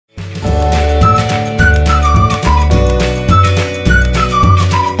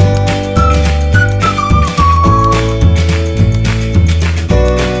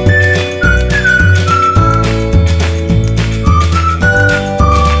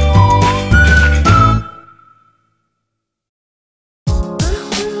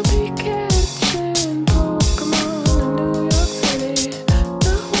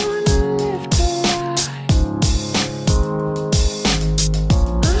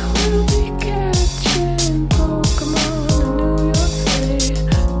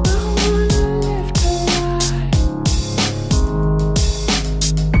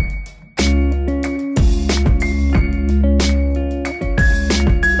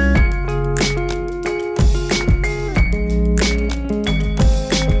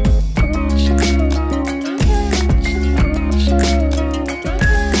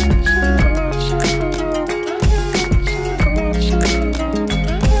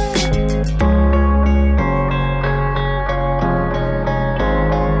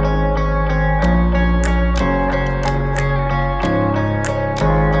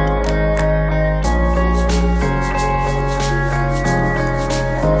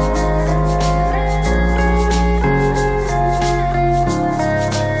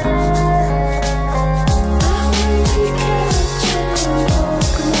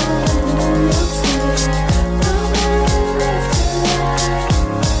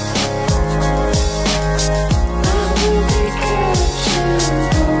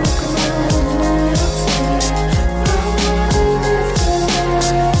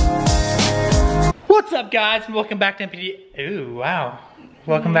up, guys? And welcome back to MTV. Ooh, wow.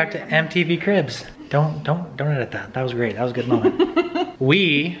 Welcome back to MTV Cribs. Don't edit that. That was great. That was a good moment.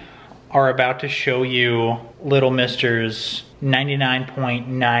 We are about to show you Little Mister's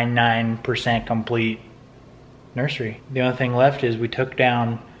 99.99% complete nursery. The only thing left is we took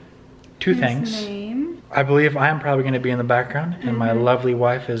down two things. Name. I believe I am probably going to be in the background, and my lovely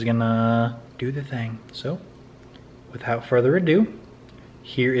wife is going to do the thing. So, without further ado,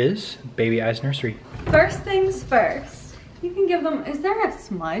 here is Baby Eyes Nursery. First things first, you can give them, is there a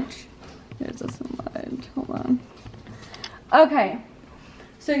smudge? There's a smudge, hold on. Okay,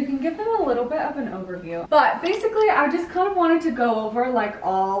 so you can give them a little bit of an overview. But basically, I just kind of wanted to go over like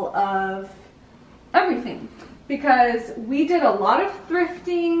all of everything. Because we did a lot of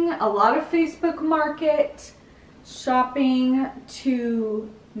thrifting, a lot of Facebook Market shopping to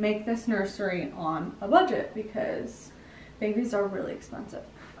make this nursery on a budget because babies are really expensive.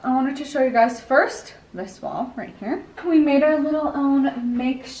 I wanted to show you guys first this wall right here. We made our little own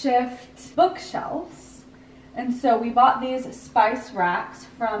makeshift bookshelves. And so we bought these spice racks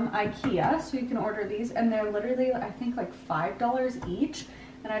from IKEA. So you can order these and they're literally, I think like $5 each.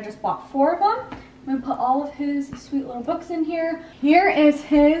 And I just bought 4 of them. I'm gonna put all of his sweet little books in here. Here is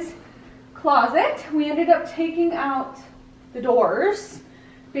his closet. We ended up taking out the doors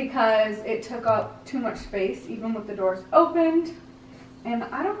because it took up too much space even with the doors opened. And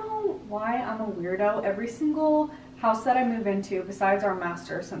I don't know why I'm a weirdo. Every single house that I move into, besides our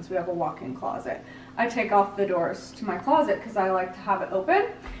master, since we have a walk-in closet, I take off the doors to my closet because I like to have it open.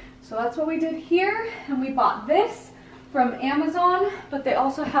 So that's what we did here. And we bought this from Amazon, but they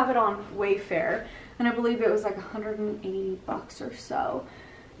also have it on Wayfair, and I believe it was like 180 bucks or so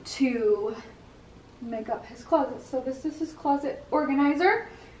to make up his closet. So this is his closet organizer.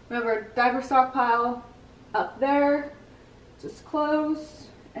 We have our diaper stockpile up there, just clothes,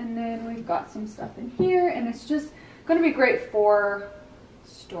 and then we've got some stuff in here, and it's just going to be great for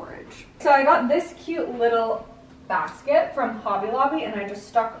storage. So I got this cute little basket from Hobby Lobby, and I just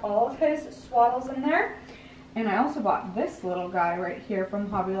stuck all of his swaddles in there. And I also bought this little guy right here from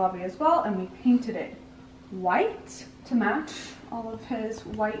Hobby Lobby as well, and we painted it white to match all of his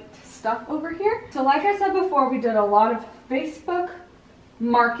white stuff over here. So like I said before, we did a lot of Facebook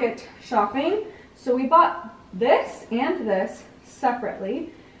Market shopping. So we bought this and this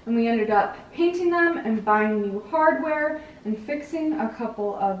separately, and we ended up painting them and buying new hardware and fixing a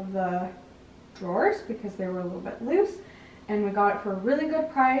couple of the drawers because they were a little bit loose, and we got it for a really good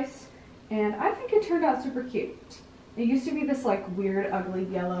price. And I think it turned out super cute. It used to be this like weird, ugly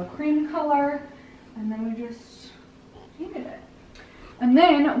yellow cream color, and then we just painted it. And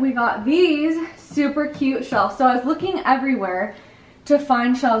then we got these super cute shelves. So I was looking everywhere to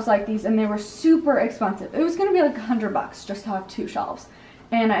find shelves like these, and they were super expensive. It was gonna be like 100 bucks just to have 2 shelves.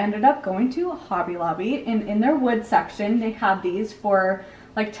 And I ended up going to Hobby Lobby, and in their wood section, they had these for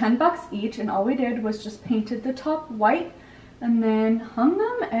like 10 bucks each, and all we did was just painted the top white and then hung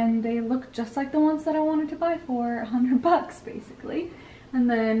them, and they look just like the ones that I wanted to buy for 100 bucks basically. And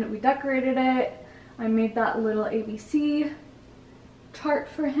then we decorated it. I made that little ABC chart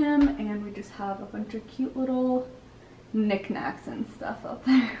for him, and we just have a bunch of cute little knickknacks and stuff up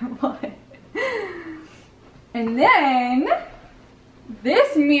there. And then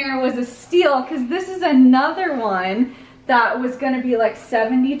this mirror was a steal because this is another one that was gonna be like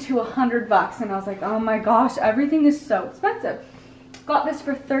 70 to 100 bucks, and I was like, oh my gosh, everything is so expensive. Got this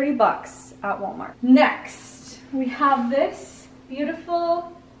for 30 bucks at Walmart. Next, we have this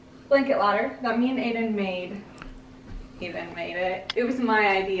beautiful blanket ladder that me and Aidan made. Aidan made it. It was my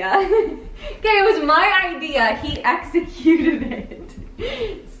idea. Okay, it was my idea. He executed it.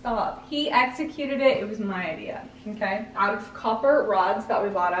 Stop. He executed it. It was my idea. Okay, out of copper rods that we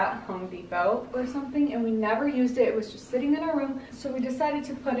bought at Home Depot or something, and we never used it. It was just sitting in our room, so we decided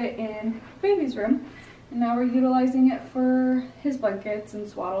to put it in baby's room, and now we're utilizing it for his blankets and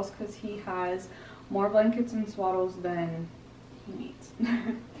swaddles because he has more blankets and swaddles than he needs.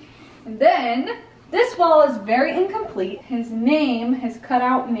 And then this wall is very incomplete. His name, his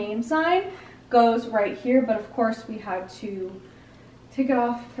cutout name sign goes right here, but of course we had to take it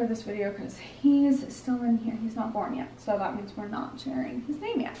off for this video because he's still in here. He's not born yet, so that means we're not sharing his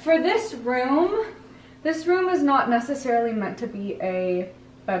name yet. For this room is not necessarily meant to be a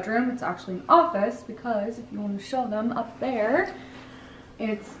bedroom. It's actually an office because if you want to show them up there,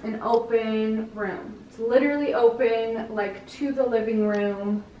 it's an open room. It's literally open like to the living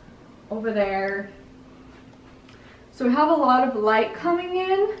room over there. So we have a lot of light coming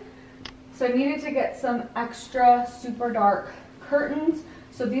in. So I needed to get some extra super dark curtains.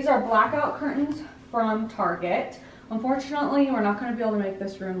 So these are blackout curtains from Target. Unfortunately, we're not going to be able to make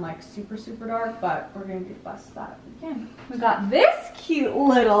this room like super dark, but we're going to do the best that we can. We got this cute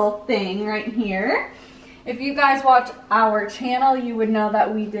little thing right here. If you guys watch our channel, you would know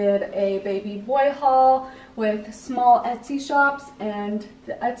that we did a baby boy haul with small Etsy shops, and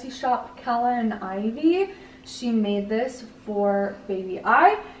the Etsy shop Kella and Ivy, she made this for baby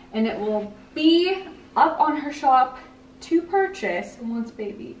I, and it will be up on her shop to purchase once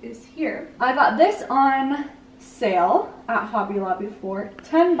baby is here. I got this on sale at Hobby Lobby for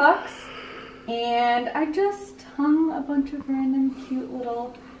 10 bucks, and I just hung a bunch of random cute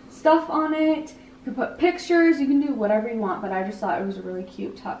little stuff on it. You can put pictures, you can do whatever you want, but I just thought it was a really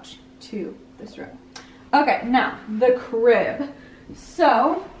cute touch to this room. Okay, now the crib.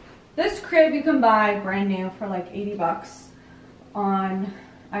 So this crib you can buy brand new for like 80 bucks on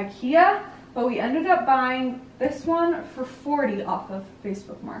IKEA, but we ended up buying this one for 40 off of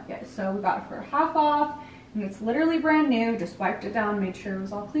Facebook Market. So we got it for half off, and it's literally brand new. Just wiped it down, made sure it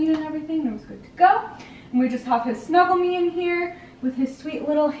was all clean and everything, and it was good to go. And we just have his Snuggle Me in here with his sweet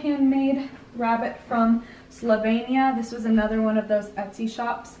little handmade rabbit from Slovenia. This was another one of those Etsy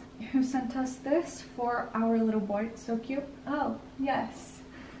shops who sent us this for our little boy. It's so cute. Oh, yes.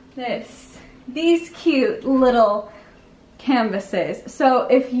 These cute little canvases. So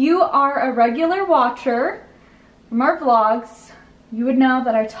if you are a regular watcher from our vlogs, you would know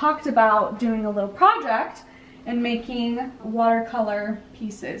that I talked about doing a little project and making watercolor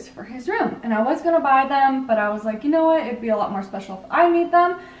pieces for his room. And I was gonna buy them, but I was like, you know what, it'd be a lot more special if I made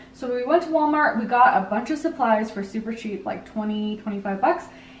them. So we went to Walmart, we got a bunch of supplies for super cheap, like 20, 25 bucks.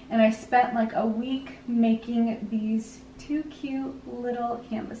 And I spent like a week making these two cute little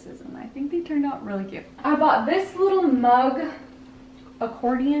canvases, and I think they turned out really cute. I bought this little mug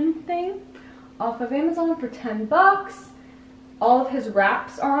accordion thing off of Amazon for 10 bucks. All of his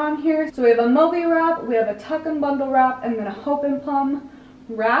wraps are on here. So we have a Moby wrap, we have a Tuck and Bundle wrap, and then a Hope and Plum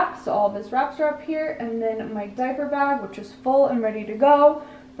wrap. So all of his wraps are up here, and then my diaper bag, which is full and ready to go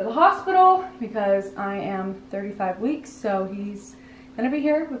for the hospital because I am 35 weeks, so he's gonna be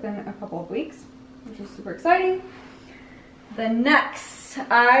here within a couple of weeks, which is super exciting. The next,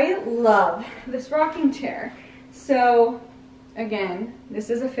 I love this rocking chair. So again, this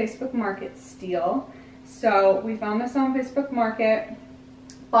is a Facebook Market steal. So we found this on Facebook Market,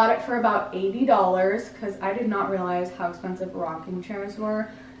 bought it for about $80 because I did not realize how expensive rocking chairs were.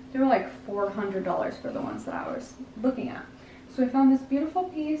 They were like $400 for the ones that I was looking at. So we found this beautiful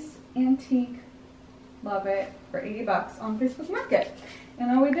piece, antique, love it, for 80 bucks on Facebook Market.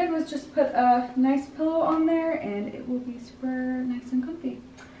 And all we did was just put a nice pillow on there, and it will be super nice and comfy.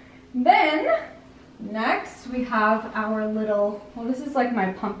 Then next we have our little, well, this is like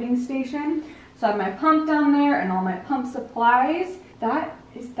my pumping station. So I have my pump down there and all my pump supplies. That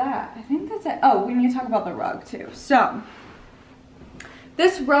is that. I think that's it. Oh, we need to talk about the rug too. So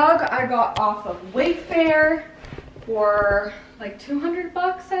this rug I got off of Wayfair for like 200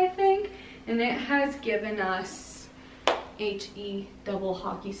 bucks, I think. And it has given us HE double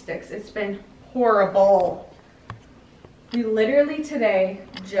hockey sticks. It's been horrible. We literally today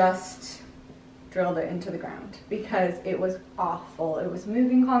just drilled it into the ground because it was awful. It was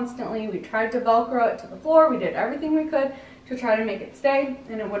moving constantly. We tried to Velcro it to the floor. We did everything we could to try to make it stay,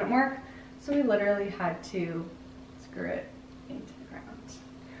 and it wouldn't work. So we literally had to screw it into the ground.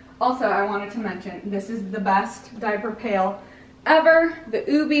 Also, I wanted to mention, this is the best diaper pail ever. The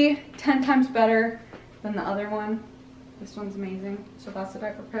Ubi, 10 times better than the other one. This one's amazing. So that's the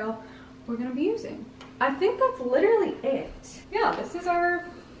diaper pail we're gonna be using. I think that's literally it. Yeah, this is our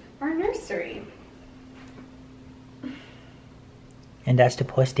nursery. And that's the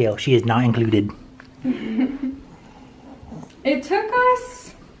postil. She is not included. It took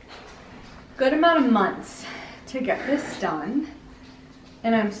us a good amount of months to get this done.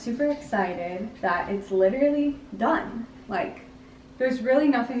 And I'm super excited that it's literally done. Like, there's really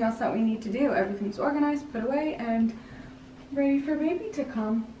nothing else that we need to do. Everything's organized, put away, and ready for baby to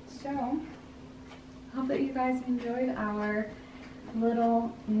come. So, I hope that you guys enjoyed our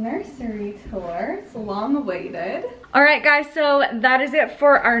little nursery tour. It's long awaited. All right guys, so that is it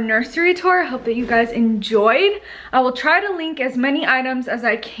for our nursery tour. I hope that you guys enjoyed. I will try to link as many items as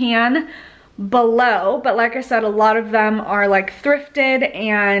I can below, but like I said, a lot of them are like thrifted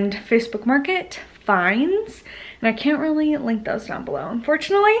and Facebook Market finds, and I can't really link those down below,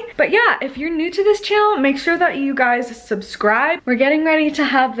 unfortunately. But yeah, if you're new to this channel, make sure that you guys subscribe. We're getting ready to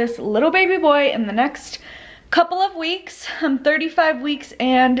have this little baby boy in the next couple of weeks. I'm 35 weeks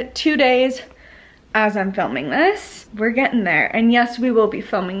and 2 days as I'm filming this. We're getting there. And yes, we will be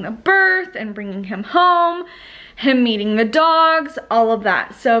filming the birth and bringing him home, him meeting the dogs, all of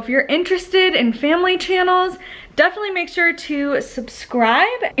that. So if you're interested in family channels, definitely make sure to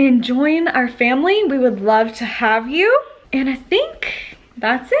subscribe and join our family. We would love to have you. And I think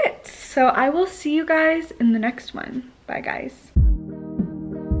that's it. So I will see you guys in the next one. Bye guys.